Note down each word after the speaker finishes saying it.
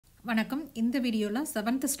வணக்கம். இந்த வீடியோல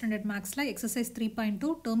 7th standard mathsல exercise 3.2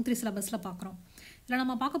 term 3 syllabusல பார்க்குறோம். இதுல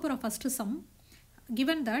நம்ம பார்க்க போற first sum,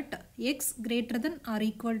 given that x greater than or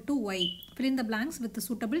equal to y, fill in the blanks with the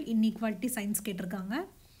suitable inequality signs கேட்டிருக்காங்க.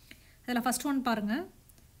 இதுல first one பாருங்க,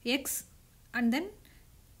 x and then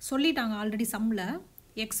சொல்லிட்டாங்க ஆல்ரெடி சம்ல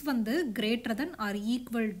x வந்து greater than or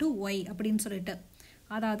equal to y அப்படின்னு சொல்லிட்டு,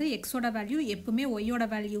 அதாவது x ஓட value எப்பவுமே y ஓட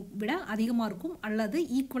வேல்யூ விட அதிகமாக இருக்கும் அல்லது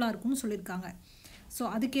ஈக்குவலாக இருக்கும்னு சொல்லியிருக்காங்க. ஸோ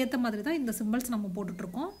அதுக்கேற்ற மாதிரி தான் இந்த சிம்பிள்ஸ் நம்ம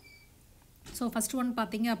போட்டுட்ருக்கோம். ஸோ ஃபஸ்ட் ஒன்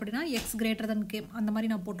பார்த்தீங்க அப்படின்னா எக்ஸ் கிரேட்டர் தென் கே அந்த மாதிரி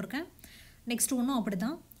நான் போட்டிருக்கேன். நெக்ஸ்ட் ஒன்றும் அப்படி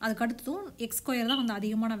தான், அதுக்கு அடுத்ததும் எக்ஸ் ஸ்கொயர் தான் வந்து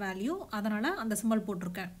அதிகமான வேல்யூ, அதனால் அந்த சிம்பிள்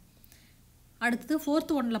போட்டிருக்கேன். அடுத்தது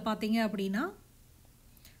ஃபோர்த் ஒன்னில் பார்த்தீங்க அப்படின்னா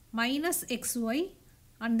minus X Y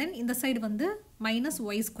and then இந்த சைடு வந்து மைனஸ்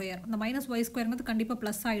ஒய் ஸ்கொயர். அந்த மைனஸ் ஒய் ஸ்கொயர்ங்கிறது கண்டிப்பாக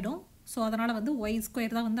ப்ளஸ் ஆகிடும். ஸோ அதனால் வந்து ஒய்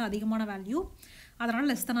ஸ்கொயர் தான் வந்து அதிகமான வேல்யூ, அதனால்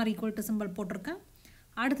less than R equal to simple போட்டிருக்கேன்.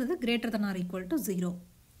 அடுத்தது greater than R equal to 0.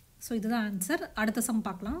 So இதுதான் ஆன்சர். அடுத்த சம்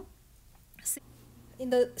பார்க்கலாம்.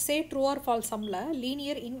 இந்த சே ட்ரூ ஆர் ஃபால்ஸ் சம்மில்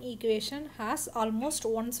linear in equation has almost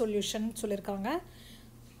one solution சொல்லியிருக்காங்க.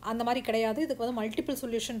 அந்த மாதிரி கிடையாது, இதுக்கு வந்து மல்டிபிள்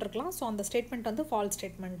சொல்யூஷன் இருக்கலாம். ஸோ அந்த ஸ்டேட்மெண்ட் வந்து ஃபால்ஸ்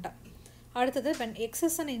ஸ்டேட்மெண்ட். அடுத்தது when x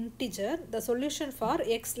is an integer, the solution for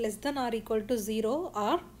x less than or equal to 0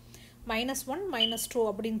 or -1 -2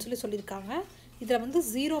 அப்படின்னு சொல்லியிருக்காங்க. இதில் வந்து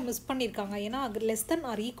 0 மிஸ் பண்ணியிருக்காங்க, ஏன்னா less than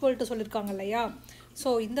R equal to சொல்லியிருக்காங்க இல்லையா. ஸோ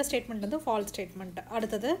இந்த ஸ்டேட்மெண்ட் வந்து ஃபால்ஸ் ஸ்டேட்மெண்ட்.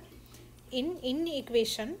 அடுத்தது இன்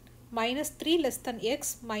equation -3 less than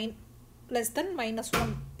X less than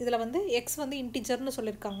 -1, இதில் வந்து எக்ஸ் வந்து இன்டிஜர்னு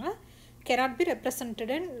சொல்லியிருக்காங்க. cannot be represented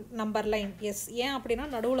in number line. S, ஏன் அப்படின்னா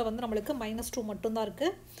நடுவில் வந்து நம்மளுக்கு -2 மட்டும்தான்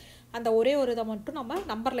இருக்குது, அந்த ஒரே ஒரு இதை மட்டும் நம்ம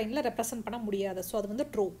நம்பர் லைனில் ரெப்ரசன்ட் பண்ண முடியாது. ஸோ அது வந்து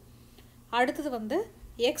ட்ரூ. அடுத்தது வந்து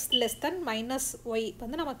எக்ஸ் லெஸ் தென் -y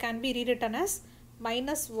வந்து நம்ம can be rewritten as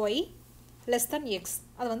 -y less than X.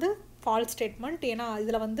 அது வந்து ஃபால்ஸ் ஸ்டேட்மெண்ட், ஏன்னா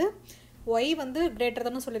இதில் வந்து y வந்து கிரேட்டர்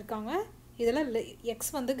தான்னு சொல்லியிருக்காங்க, இதில்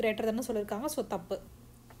எக்ஸ் வந்து கிரேட்டர் தான்னு சொல்லியிருக்காங்க. ஸோ தப்பு.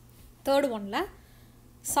 தேர்ட் ஒனில்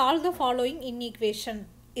solve the following in equation,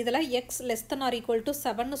 இதில் X less than R equal to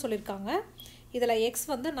 7ன்னு சொல்லியிருக்காங்க. இதில் எக்ஸ்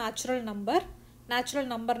வந்து நேச்சுரல்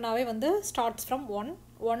நம்பர்னாவே வந்து ஸ்டார்ட்ஸ் ஃப்ரம்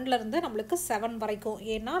 1லேருந்து நம்மளுக்கு 7 வரைக்கும்,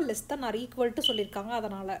 ஏன்னா less than R equal to சொல்லியிருக்காங்க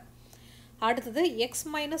அதனால். அடுத்தது எக்ஸ்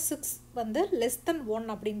 -6 வந்து லெஸ் தென் 1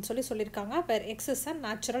 அப்படின்னு சொல்லியிருக்காங்க, வேர் X is a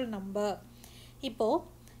natural number. இப்போது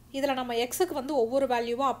இதில் நம்ம எக்ஸுக்கு வந்து ஒவ்வொரு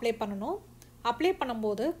வேல்யூவாக அப்ளை பண்ணணும். அப்ளை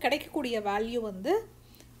பண்ணும்போது கிடைக்கக்கூடிய வேல்யூ வந்து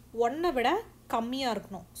 1 விட கம்மியாக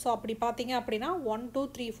இருக்கணும். ஸோ அப்படி பார்த்தீங்க அப்படின்னா 1 2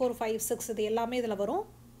 3 4 5 6 இது எல்லாமே இதில் வரும்.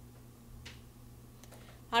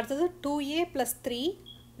 அடுத்தது 2a + 3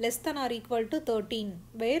 less than or equal to 13,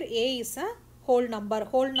 where a is a whole number.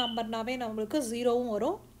 Whole நம்பர்னாவே நம்மளுக்கு 0வும்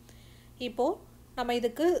வரும். இப்போது நம்ம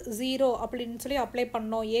இதுக்கு 0 அப்படின்னு அப்ளை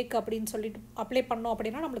பண்ணோம், ஏக்கு அப்படின்னு சொல்லிட்டு அப்ளை பண்ணோம்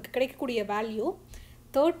அப்படின்னா நம்மளுக்கு கிடைக்கக்கூடிய வேல்யூ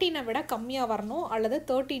 13 விட கம்மியாக வரணும் அல்லது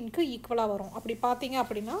 13க்கு ஈக்குவலாக வரும். அப்படி பார்த்தீங்க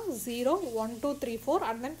அப்படின்னா 0 1 2 3 4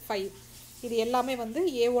 and then 5 இது எல்லாமே வந்து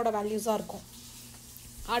ஏவோட வேல்யூஸாக இருக்கும்.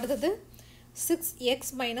 அடுத்தது 6x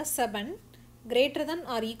 - 7 greater than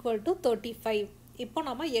or equal to 35. இப்போ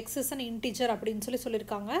நம்ம x is an integer அப்படின்னு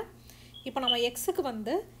சொல்லியிருக்காங்க. இப்போ நம்ம எக்ஸுக்கு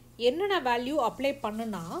வந்து என்னென்ன வேல்யூ அப்ளை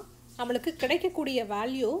பண்ணுனா நம்மளுக்கு கிடைக்கக்கூடிய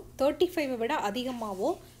வேல்யூ 35 விட அதிகமாகவோ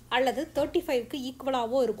அல்லது 35க்கு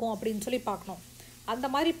ஈக்குவலாகவோ இருக்கும் அப்படின்னு பார்க்கணும். அந்த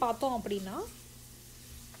மாதிரி பார்த்தோம் அப்படின்னா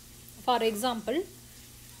ஃபார் எக்ஸாம்பிள்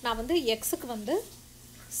நான் வந்து எக்ஸுக்கு வந்து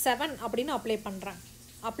 7 அப்படின்னு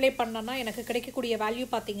அப்ளை பண்ணேன்னா எனக்கு கிடைக்கக்கூடிய வேல்யூ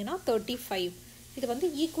பார்த்தீங்கன்னா 35. இது வந்து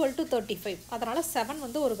ஈக்குவல் டு 35, அதனால் 7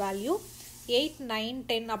 வந்து ஒரு வேல்யூ. 8 9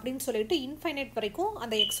 10 அப்படின்னு சொல்லிட்டு இன்ஃபைனைட் வரைக்கும்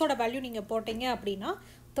அந்த எக்ஸோட வேல்யூ நீங்கள் போட்டிங்க அப்படின்னா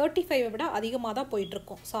 35 விட அதிகமாக தான்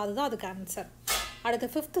போயிட்டுருக்கும். ஸோ அதுதான் அதுக்கு ஆன்சர். அடுத்து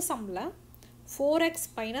 5th சம்மில் 4x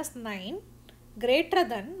 - 9 greater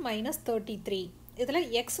than -33, இதில்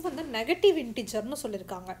எக்ஸ் வந்து நெகட்டிவ் இன்டிஜர்னு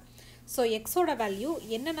சொல்லியிருக்காங்க. ஸோ எக்ஸோட வேல்யூ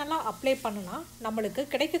என்னென்னலாம் அப்ளை பண்ணுனா நம்மளுக்கு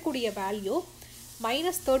கிடைக்கக்கூடிய வேல்யூ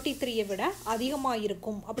 -33 விட அதிகமாக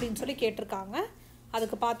இருக்கும் அப்படின்னு கேட்டிருக்காங்க.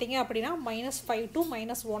 அதுக்கு பார்த்தீங்க அப்படின்னா -5 to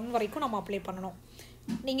 -1 வரைக்கும் நம்ம அப்ளை பண்ணணும்.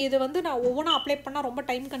 நீங்கள் இது வந்து நான் ஒவ்வொன்றா அப்ளை பண்ணால் ரொம்ப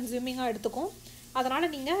டைம் கன்சியூமிங்காக எடுத்துக்கும், அதனால்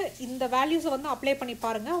நீங்கள் இந்த வேல்யூஸை வந்து அப்ளை பண்ணி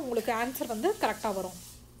பாருங்கள், உங்களுக்கு ஆன்சர் வந்து கரெக்டாக வரும்.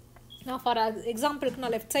 நான் ஃபார் எக்ஸாம்பிளுக்கு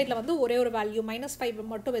நான் லெஃப்ட் சைடில் வந்து ஒரே ஒரு வேல்யூ -5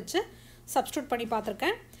 மட்டும் வச்சு சப்ஸ்டியூட் பண்ணி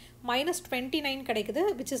பார்த்துருக்கேன். -29 கிடைக்குது,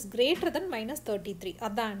 விச் இஸ் கிரேட்டர் தென் -33.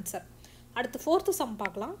 அதுதான் ஆன்சர். அடுத்து 4th சம்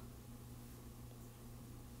பார்க்கலாம்.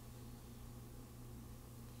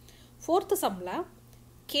 4th சம்மில்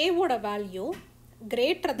கேவோட வேல்யூ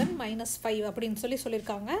கிரேட்டர் தென் -5 அப்படின்னு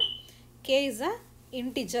சொல்லியிருக்காங்க. கே இஸ் அ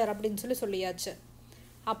இன்டிஜர் அப்படின்னு சொல்லியாச்சு.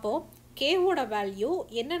 அப்போது கேவோட வேல்யூ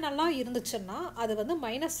என்னென்னலாம் இருந்துச்சுன்னா அது வந்து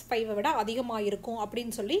 -5 விட அதிகமாக இருக்கும்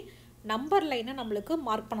அப்படின்னு நம்பர் லைனை நம்மளுக்கு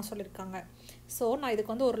மார்க் பண்ண சொல்லியிருக்காங்க. ஸோ நான்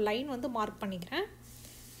இதுக்கு வந்து ஒரு லைன் வந்து மார்க் பண்ணிக்கிறேன்.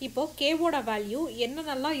 இப்போது கேவோட வேல்யூ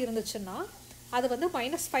என்னென்னலாம் இருந்துச்சுன்னா அது வந்து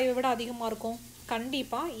 -5 விட அதிகமாக இருக்கும்.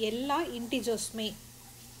 கண்டிப்பாக எல்லா இன்டிஜர்ஸுமே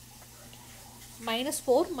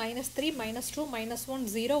 -4, -3, -2, -1,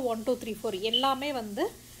 0, 1, 2, 3, 4 எல்லாமே வந்து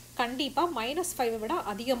கண்டிப்பாக -5 விட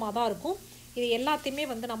அதிகமாக தான் இருக்கும். இது எல்லாத்தையுமே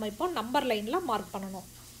வந்து நம்ம இப்போ நம்பர் லைனில் மார்க் பண்ணணும்.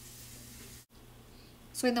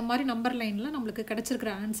 ஸோ இந்த மாதிரி நம்பர் லைனில் நம்மளுக்கு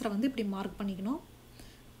கிடச்சிருக்கிற ஆன்சரை வந்து இப்படி மார்க் பண்ணிக்கணும்.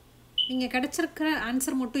 நீங்கள் கிடச்சிருக்கிற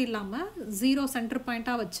ஆன்சர் மட்டும் இல்லாமல் 0 சென்டர்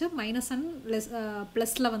பாயிண்ட்டாக வச்சு மைனஸ் அண்ட்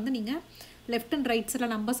ப்ளஸில் வந்து நீங்கள் லெஃப்ட் அண்ட் ரைட்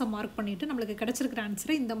சைடில் நம்பர்ஸை மார்க் பண்ணிவிட்டு நம்மளுக்கு கிடச்சிருக்கிற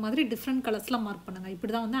ஆன்சரை இந்த மாதிரி டிஃப்ரெண்ட் கலர்ஸில் மார்க் பண்ணுங்கள்.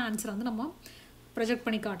 இப்படி தான் வந்து ஆன்சரை வந்து நம்ம ப்ரொஜெக்ட்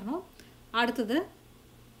பண்ணி காட்டணும். அடுத்தது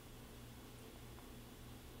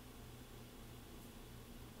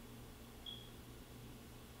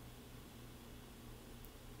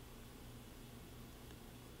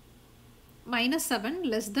 -7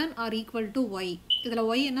 less than or equal to y. இதில்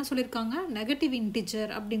y என்ன சொல்லியிருக்காங்க? நெகட்டிவ் இன்டிஜர்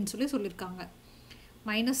அப்படின்னு சொல்லியிருக்காங்க.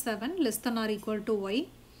 -7 less than or equal to y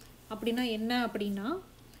அப்படின்னா என்ன அப்படின்னா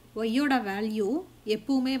ஒய்யோட வேல்யூ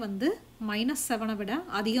எப்பவுமே வந்து -7 விட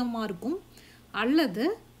அதிகமாக இருக்கும் அல்லது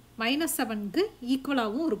 -7க்கு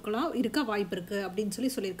ஈக்குவலாகவும் இருக்க வாய்ப்பு இருக்குது அப்படின்னு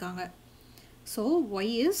சொல்லியிருக்காங்க. ஸோ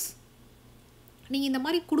ஒய் இஸ் நீங்கள் இந்த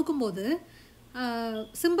மாதிரி கொடுக்கும்போது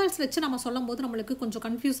சிம்பிள்ஸ் வச்சு நம்ம சொல்லும் போது நம்மளுக்கு கொஞ்சம்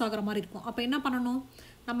கன்ஃபியூஸ் ஆகிற மாதிரி இருக்கும். அப்போ என்ன பண்ணணும்?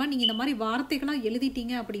 நீங்கள் இந்த மாதிரி வார்த்தைகளாக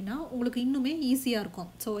எழுதிட்டீங்க அப்படின்னா உங்களுக்கு இன்னுமே ஈஸியாக இருக்கும்.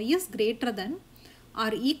 So Y is greater than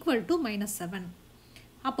R equal to -7.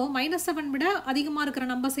 அப்போது -7 விட அதிகமாக இருக்கிற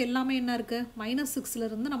நம்பர்ஸ் எல்லாமே என்ன இருக்குது?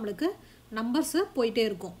 -6லேருந்து நம்மளுக்கு நம்பர்ஸு போயிட்டே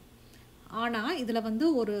இருக்கும். ஆனால் இதில் வந்து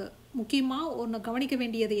ஒரு முக்கியமாக ஒன்று கவனிக்க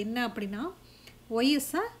வேண்டியது என்ன அப்படின்னா Y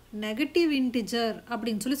is a negative integer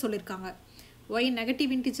அப்படின்னு சொல்லியிருக்காங்க. ஒய்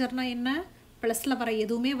நெகட்டிவ் இன்டிஜர்னால் என்ன? ப்ளஸில் வர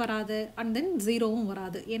எதுவுமே வராது அண்ட் தென் 0வும்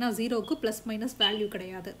வராது. ஏன்னா 0க்கு ப்ளஸ் மைனஸ் வேல்யூ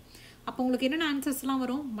கிடையாது. அப்போ உங்களுக்கு என்னென்ன ஆன்சர்ஸ்லாம்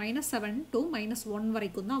வரும்? -7 to -1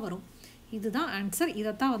 வரைக்கும் தான் வரும். இதுதான் ஆன்சர்.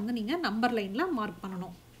 இதைத்தான் வந்து நீங்கள் நம்பர் லைனில் மார்க்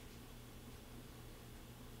பண்ணணும்.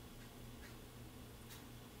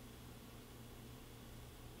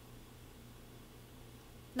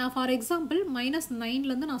 நான் ஃபார் எக்ஸாம்பிள்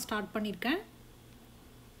 -9லேருந்து நான் ஸ்டார்ட் பண்ணியிருக்கேன்.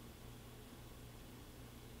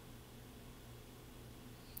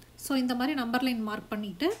 ஸோ இந்த மாதிரி நம்பர் லைன் மார்க்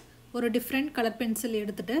பண்ணிவிட்டு ஒரு டிஃப்ரெண்ட் கலர் பென்சில்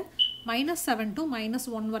எடுத்துகிட்டு -7 to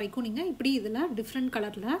 -1 வரைக்கும் நீங்கள் இப்படி இதில் டிஃப்ரெண்ட்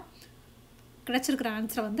கலரில் கிடச்சிருக்கிற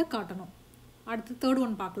ஆன்சரை வந்து காட்டணும். அடுத்து தேர்ட்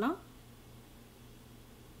ஒன் பார்க்கலாம்.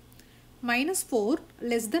 -4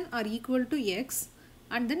 less than or equal to x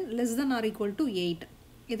and then less than or equal to 8.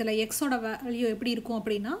 இதில் எக்ஸோட வேல்யூ எப்படி இருக்கும்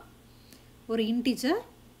அப்படின்னா ஒரு இன்டிஜர்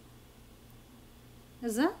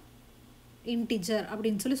இஸ் அ இன்டிஜர்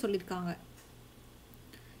அப்படின்னு சொல்லியிருக்காங்க.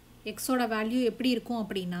 எக்ஸோட வேல்யூ எப்படி இருக்கும்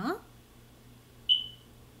அப்படின்னா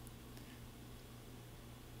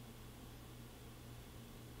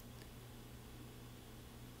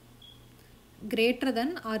greater than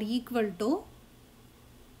or equal to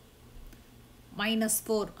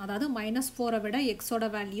 -4. அதாவது -4 விட எக்ஸோட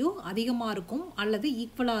வேல்யூ அதிகமாக இருக்கும் அல்லது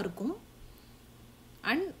ஈக்குவலாக இருக்கும்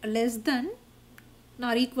and less than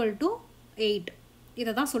or equal to 8.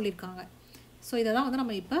 இதை தான் சொல்லியிருக்காங்க. ஸோ இதை தான் வந்து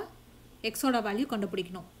நம்ம இப்போ எக்ஸோட வேல்யூ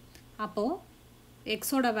கண்டுபிடிக்கணும். அப்போது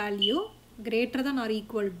எக்ஸோட value greater than or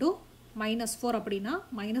equal to -4 அப்படின்னா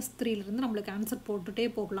 -3லேருந்து நம்மளுக்கு ஆன்சர் போட்டுகிட்டே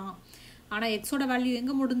போகலாம். ஆனால் எக்ஸோட வேல்யூ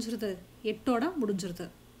எங்கே முடிஞ்சிருது? 8ஓட முடிஞ்சிருது.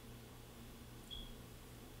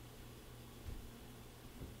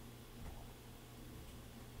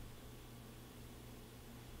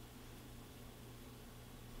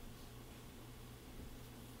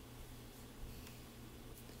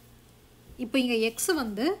 இப்போ இங்கே எக்ஸ்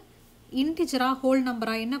வந்து இன்டிஜராக ஹோல்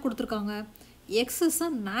நம்பராக என்ன கொடுத்துருக்காங்க? X is a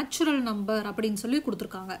natural number அப்படின்னு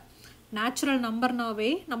கொடுத்துருக்காங்க. நேச்சுரல் நம்பர்னாவே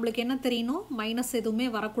நம்மளுக்கு என்ன தெரியணும்? மைனஸ் எதுவுமே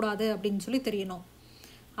வரக்கூடாது அப்படின்னு தெரியணும்.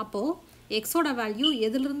 அப்போது எக்ஸோட வேல்யூ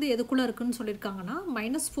எதுலேருந்து எதுக்குள்ளே இருக்குதுன்னு சொல்லியிருக்காங்கன்னா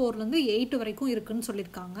 -4லேருந்து 8 வரைக்கும் இருக்குதுன்னு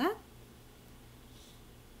சொல்லியிருக்காங்க.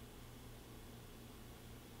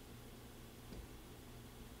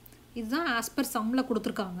 இதுதான் ஆஸ் பர் சம்மில்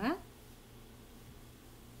கொடுத்துருக்காங்க.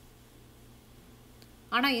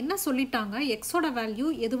 ஆனால் என்ன சொல்லிட்டாங்க? எக்ஸோட வேல்யூ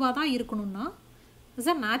எதுவாக தான் இருக்கணும்னா இஸ்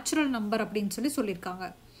அ நேச்சுரல் நம்பர் அப்படின்னு சொல்லியிருக்காங்க.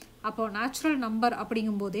 அப்போது நேச்சுரல் நம்பர்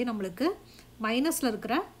அப்படிங்கும்போதே நம்மளுக்கு மைனஸில்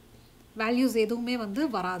இருக்கிற வேல்யூஸ் எதுவுமே வந்து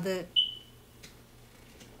வராது.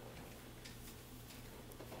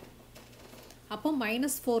 அப்போ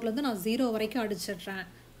 -4லேருந்து நான் 0 வரைக்கும் அடிச்சிடுறேன்.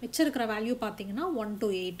 மிச்சம் இருக்கிற வேல்யூ பார்த்தீங்கன்னா 1 to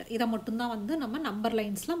 8. இதை மட்டும்தான் வந்து நம்ம நம்பர்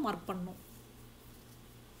லைன்ஸில் மார்க் பண்ணணும்.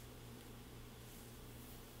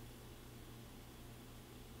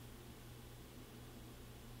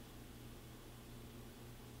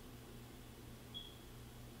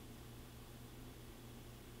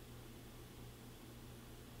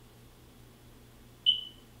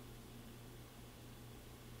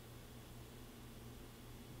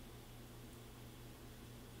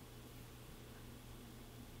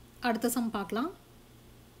 அடுத்த சம் பார்க்கலாம்.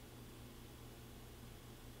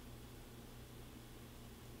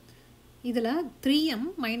 இதில் 3m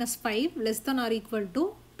minus 5 less than or equal to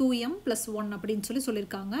 2m plus 1 அப்படின்னு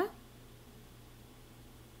சொல்லியிருக்காங்க.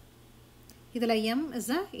 இதில் m is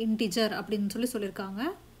a integer அப்படின்னு சொல்லியிருக்காங்க.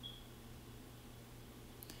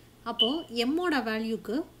 அப்போது mோட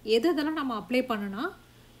வேல்யூக்கு எதெல்லாம் நம்ம அப்ளை பண்ணுனா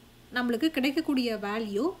நம்மளுக்கு கிடைக்கக்கூடிய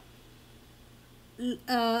வேல்யூ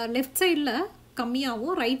லெஃப்ட் சைடில்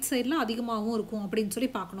கம்மியாகவும் ரைட் சைடில் அதிகமாகவும் இருக்கும் அப்படின்னு சொல்லி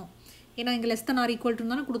பார்க்கணும். ஏன்னா இங்கே less than or equal to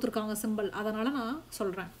தானே கொடுத்துருக்காங்க சிம்பிள், அதனால் நான்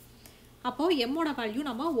சொல்கிறேன். அப்போது எம்மோட வேல்யூ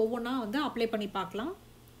நம்ம ஒவ்வொன்றா வந்து அப்ளை பண்ணி பார்க்கலாம்.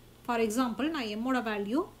 ஃபார் எக்ஸாம்பிள் நான் எம்மோட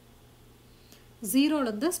வேல்யூ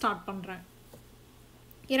 0லேருந்து ஸ்டார்ட் பண்ணுறேன்.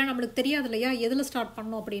 ஏன்னா நம்மளுக்கு தெரியாது இல்லையா எதில் ஸ்டார்ட்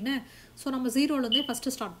பண்ணணும் அப்படின்னு. ஸோ நம்ம 0லேருந்தே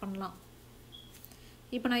ஃபஸ்ட்டு ஸ்டார்ட் பண்ணலாம்.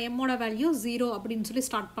 இப்போ நான் எம்மோட வேல்யூ 0 அப்படின்னு சொல்லி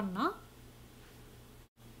ஸ்டார்ட் பண்ணால்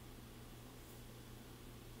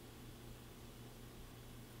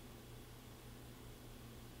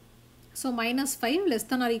so -5 less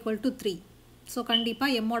than or equal to 3. So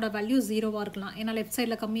கண்டிப்பாக எம்மோட வேல்யூ 0வாக இருக்கலாம். ஏன்னா லெஃப்ட்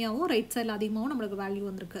சைடில் கம்மியாகவும் ரைட் சைடில் அதிகமாகவும் நம்மளுக்கு வேல்யூ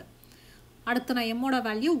வந்திருக்கு. அடுத்து நான் எம்மோட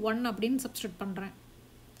வேல்யூ 1 அப்படின்னு சப்ஸ்டியூட் பண்ணுறேன்.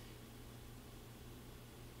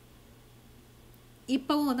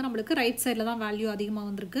 இப்போவும் வந்து நம்மளுக்கு ரைட் சைடில் தான் வேல்யூ அதிகமாக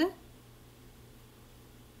வந்திருக்கு.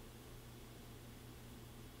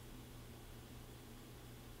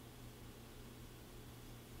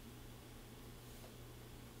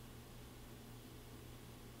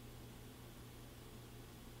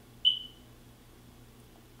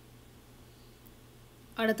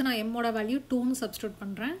 அடுத்து நான் எம்மோட வேல்யூ 2ன்னு சப்ஸ்டியூட்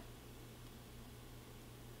பண்ணுறேன்.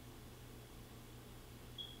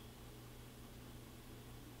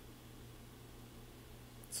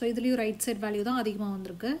 ஸோ இதுலேயும் ரைட் சைட் வேல்யூ தான் அதிகமாக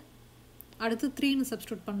வந்திருக்கு. அடுத்து 3ன்னு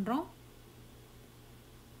சப்ஸ்டியூட் பண்ணுறோம்.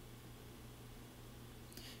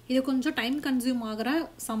 இது கொஞ்சம் டைம் கன்சியூம் ஆகிற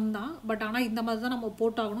சம் தான், பட் ஆனால் இந்த மாதிரி தான் நம்ம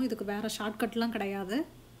போட்டாகணும். இதுக்கு வேறு ஷார்ட்கட்லாம் கிடையாது.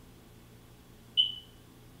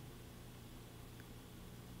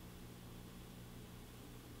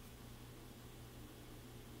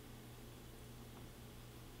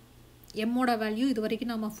 எம்மோட வேல்யூ இது வரைக்கும்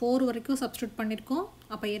நம்ம 4 வரைக்கும் சப்ஸ்டியூட் பண்ணியிருக்கோம்.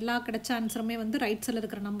 அப்போ எல்லா கிடைச்ச ஆன்சருமே வந்து ரைட் சைடில்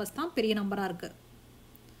இருக்கிற நம்பர்ஸ் தான் பெரிய நம்பராக இருக்குது.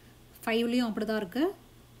 5லேயும் அப்படி தான் இருக்குது.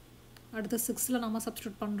 அடுத்து 6ல் நம்ம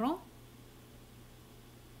சப்ஸ்டியூட் பண்ணுறோம்.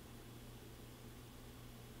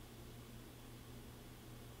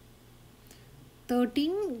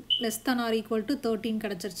 (13 less than or equal to 13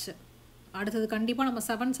 கிடச்சிருச்சு. அடுத்தது கண்டிப்பாக நம்ம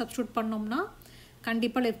 7 சப்ஸ்டியூட் பண்ணோம்னா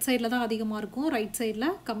கண்டிப்பாக லெஃப்ட் சைடில் தான் அதிகமாக இருக்கும், ரைட் சைடில்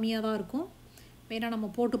கம்மியாக தான் இருக்கும். வேணா நம்ம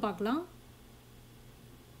போட்டு பார்க்கலாம்.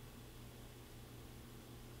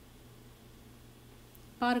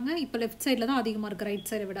 பாருங்கள், இப்போ லெஃப்ட் சைடில் தான் அதிகமாக இருக்குது ரைட்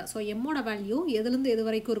சைடை விட. ஸோ எம்மோட வேல்யூ எதுலேருந்து எது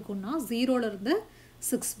வரைக்கும் இருக்குன்னா 0லேருந்து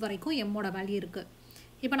 6 வரைக்கும் எம்மோட வேல்யூ இருக்குது.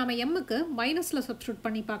 இப்போ நம்ம எம்முக்கு மைனஸில் சப்ஸ்டியூட்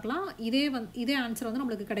பண்ணி பார்க்கலாம். இதே ஆன்சர் வந்து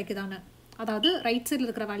நம்மளுக்கு கிடைக்குதானு, அதாவது ரைட் சைடில்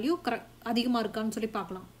இருக்கிற வேல்யூ அதிகமாக இருக்கான்னு சொல்லி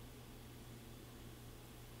பார்க்கலாம்.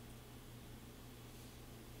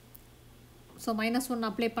 ஸோ -1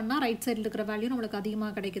 அப்ளை பண்ணால் ரைட் சைடில் இருக்கிற வேல்யூ நம்மளுக்கு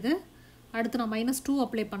அதிகமாக கிடைக்குது. அடுத்து நான் -2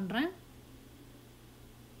 அப்ளை பண்ணுறேன்.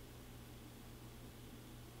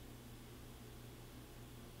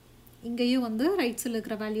 இங்கேயும் வந்து ரைட் சைடில்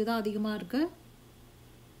இருக்கிற வேல்யூ தான் அதிகமாக இருக்குது.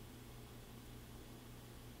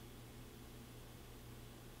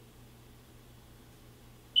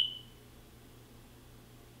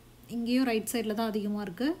 இங்கேயும் ரைட் சைடில் தான் அதிகமாக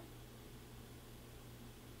இருக்குது.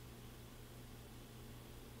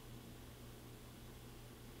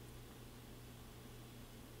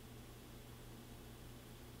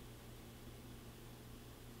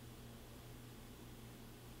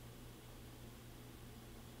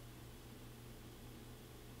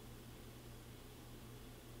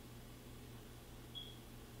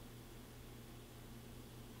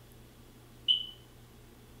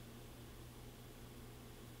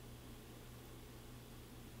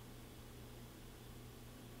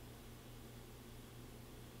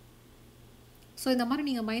 ஸோ இந்த மாதிரி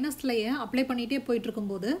நீங்கள் மைனஸ்லையே அப்ளை பண்ணிகிட்டே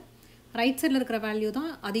போயிட்டுருக்கும்போது ரைட் சைடில் இருக்கிற வேல்யூ தான்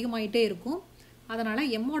அதிகமாகிட்டே இருக்கும்.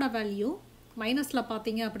 அதனால் எம்மோட வேல்யூ மைனஸில்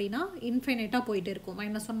பார்த்தீங்க அப்படின்னா இன்ஃபைனைட்டாக போயிட்டே இருக்கும்.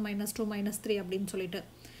 -1 -2 -3 அப்படின்னு சொல்லிட்டு.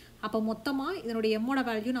 அப்போ மொத்தமாக இதனுடைய எம்மோட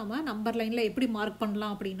வேல்யூ நம்ம நம்பர் லைனில் எப்படி மார்க்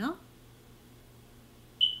பண்ணலாம் அப்படின்னா,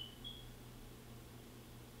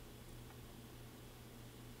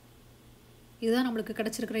 இதுதான் நம்மளுக்கு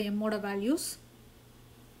கிடச்சிருக்கிற எம்மோட வேல்யூஸ்.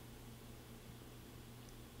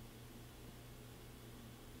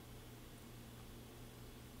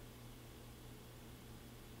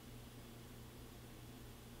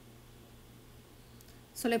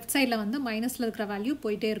 ஸோ லெஃப்ட் சைடில் வந்து மைனஸில் இருக்கிற வேல்யூ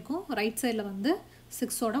போயிட்டே இருக்கும், ரைட் சைடில் வந்து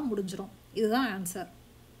 6ஓட முடிஞ்சிடும். இதுதான் ஆன்சர்.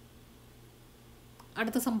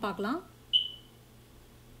 அடுத்த சம் பார்க்கலாம்.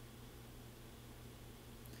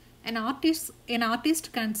 An artist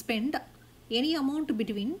can spend any amount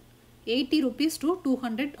between 80 rupees to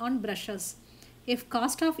 200 on brushes. If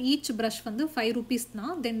cost of each brush வந்து 5 rupees na,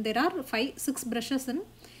 then there are 6 brushes in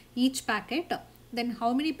each packet. Then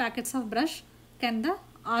how many packets of brush can the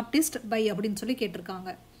artist buy அப்படின்னு சொல்லி கேட்டிருக்காங்க.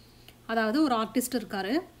 அதாவது ஒரு artist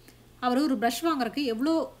இருக்காரு, அவர் ஒரு brush வாங்குறதுக்கு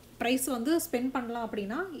எவ்வளோ ப்ரைஸ் வந்து ஸ்பெண்ட் பண்ணலாம்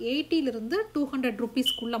அப்படின்னா 80லிருந்து 200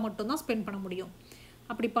 ருபீஸ்க்குள்ளே மட்டும்தான் ஸ்பெண்ட் பண்ண முடியும்.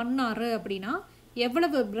 அப்படி பண்ணார் அப்படின்னா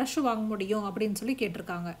எவ்வளவு ப்ரஷ் வாங்க முடியும் அப்படின்னு சொல்லி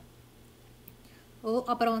கேட்டிருக்காங்க.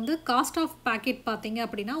 அப்புறம் வந்து காஸ்ட் ஆஃப் பேக்கெட் பார்த்தீங்க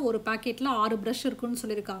அப்படின்னா ஒரு பேக்கெட்டில் 6 ப்ரஷ் இருக்குன்னு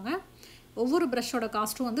சொல்லியிருக்காங்க. ஒவ்வொரு ப்ரஷ்ஷோட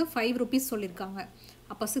காஸ்ட்டும் வந்து 5 ருபீஸ் சொல்லியிருக்காங்க.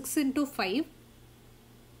 அப்போ 6 × 5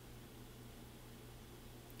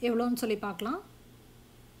 எவ்வளோன்னு சொல்லி பார்க்கலாம்.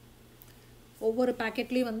 ஒவ்வொரு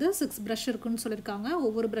பேக்கெட்லேயும் வந்து 6 ப்ரஷ் இருக்குன்னு சொல்லியிருக்காங்க.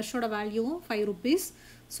 ஒவ்வொரு ப்ரஷ்ஷோட வேல்யூவும் 5 ருபீஸ்.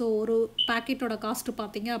 ஸோ ஒரு பேக்கெட்டோட காஸ்ட்டு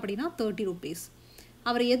பார்த்தீங்க அப்படின்னா 30 ருபீஸ்.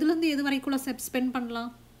 அவர் எதுலேருந்து எது வரைக்குள்ள ஸ்பெண்ட்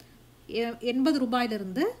பண்ணலாம்? 80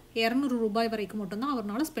 ரூபாயிலிருந்து 200 ரூபாய் வரைக்கும் மட்டும்தான்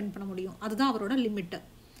அவரால் ஸ்பெண்ட் பண்ண முடியும். அதுதான் அவரோட லிமிட்டு.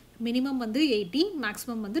 மினிமம் வந்து 80,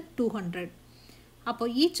 மேக்ஸிமம் வந்து 200. அப்போ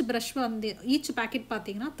ஈச் ப்ரஷ் வந்து ஈச் பேக்கெட்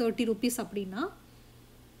பார்த்தீங்கன்னா 30 ருபீஸ் அப்படின்னா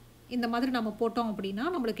இந்த மாதிரி நம்ம போட்டோம் அப்படின்னா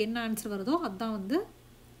நம்மளுக்கு என்ன ஆன்சர் வருதோ அதுதான் வந்து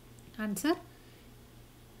ஆன்சர்.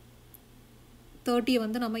 30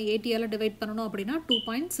 வந்து நம்ம 80ஆல் டிவைட் பண்ணணும் அப்படின்னா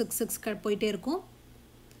 2.66 போயிட்டே இருக்கும்.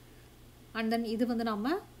 அண்ட் தென் இது வந்து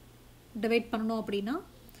நம்ம டிவைட் பண்ணணும் அப்படின்னா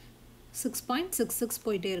 6.66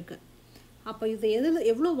 போயிட்டே இருக்கு. அப்போ இது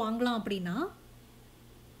எவ்வளோ வாங்கலாம் அப்படின்னா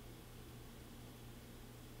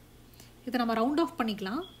இதை நம்ம ரவுண்ட் ஆஃப்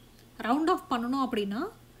பண்ணிக்கலாம். ரவுண்ட் ஆஃப் பண்ணணும் அப்படின்னா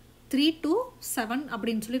 3 to 7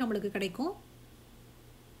 அப்படின்னு சொல்லி நம்மளுக்கு கிடைக்கும்.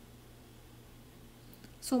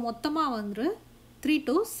 ஸோ மொத்தமாக வந்து 3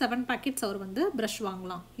 to 7 பேக்கெட்ஸ் அவர் வந்து ப்ரஷ்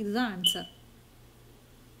வாங்கலாம். இதுதான் ஆன்சர்.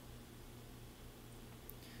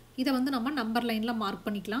 இதை வந்து நம்ம நம்பர் லைனில் மார்க்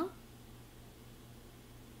பண்ணிக்கலாம்.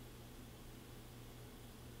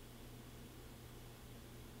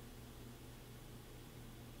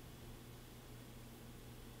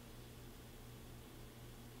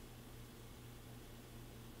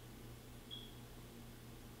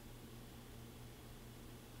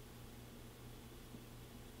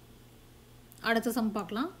 அடுத்த சம்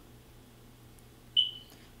பார்க்கலாம்.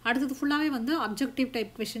 அடுத்தது ஃபுல்லாகவே வந்து objective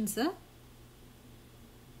type questions.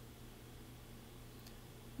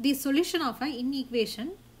 The solution of a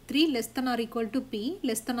இன்ஈக்வேஷன் 3 less than or equal to p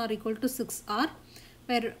less than or equal to 6 are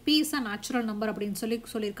where p is a natural number அப்படின்னு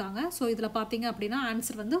சொல்லியிருக்காங்க. ஸோ இதில் பார்த்தீங்க அப்படின்னா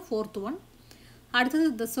ஆன்சர் வந்து 4th one. அடுத்தது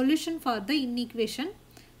the solution for the இன்ஈக்வேஷன்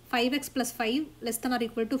 5x + 5 less than or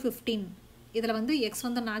equal to 15. இதில் வந்து X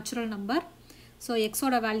வந்து நேச்சுரல் நம்பர். ஸோ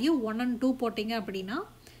எக்ஸோட வேல்யூ 1 and 2 போட்டிங்க அப்படின்னா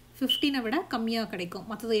 15 விட கம்மியாக கிடைக்கும்.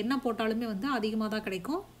 மற்றது என்ன போட்டாலுமே வந்து அதிகமாக தான்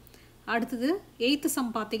கிடைக்கும். அடுத்தது 8th சம்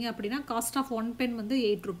பார்த்தீங்க அப்படின்னா காஸ்ட் ஆஃப் 1 பென் வந்து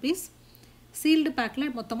 8 ருபீஸ். சீல்டு பேக்கில்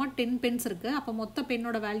மொத்தமாக 10 பென்ஸ் இருக்குது. அப்போ மொத்த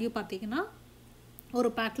பென்னோட வேல்யூ பார்த்தீங்கன்னா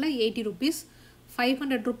ஒரு பேக்கில் 80 ருபீஸ்.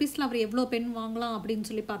 500 ருபீஸில் அவர் எவ்வளோ பென் வாங்கலாம் அப்படின்னு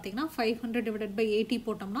சொல்லி பார்த்தீங்கன்னா 500 / 80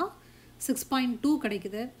 போட்டோம்னா 6.2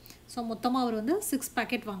 கிடைக்குது. ஸோ மொத்தமாக அவர் வந்து 6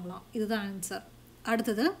 பேக்கெட் வாங்கலாம். இதுதான் ஆன்சர்.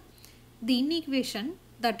 அடுத்தது the inequation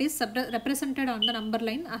that is represented on the number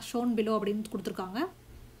line as shown below அப்படின்னு கொடுத்துருக்காங்க.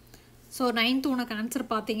 ஸோ 9th உனக்கு ஆன்சர்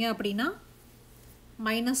பார்த்தீங்க அப்படின்னா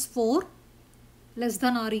 -4 less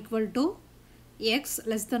than or equal to x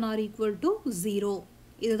less than or equal to 0.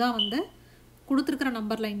 இதுதான் வந்து கொடுத்துருக்கிற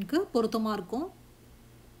நம்பர் லைனுக்கு பொருத்தமாக இருக்கும்.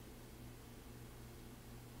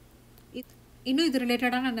 இன்னும் இது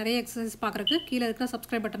ரிலேட்டடான நிறைய எக்ஸசைஸ் பார்க்குறதுக்கு கீழே இருக்கிற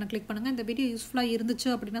சப்ஸ்கிரைப் பட்டனை கிளிக் பண்ணுங்கள். இந்த வீடியோ யூஸ்ஃபுல்லாக இருந்துச்சு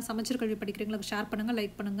அப்படின்னா சமச்சீர் கல்வி படிக்கிறவங்களுக்கு ஷேர் பண்ணுங்கள்,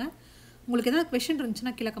 லைக் பண்ணுங்கள். உங்களுக்கு ஏதாவது கொஷின்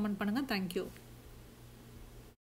இருந்துச்சுன்னா கீழே கமெண்ட் பண்ணுங்கள். தேங்க்யூ.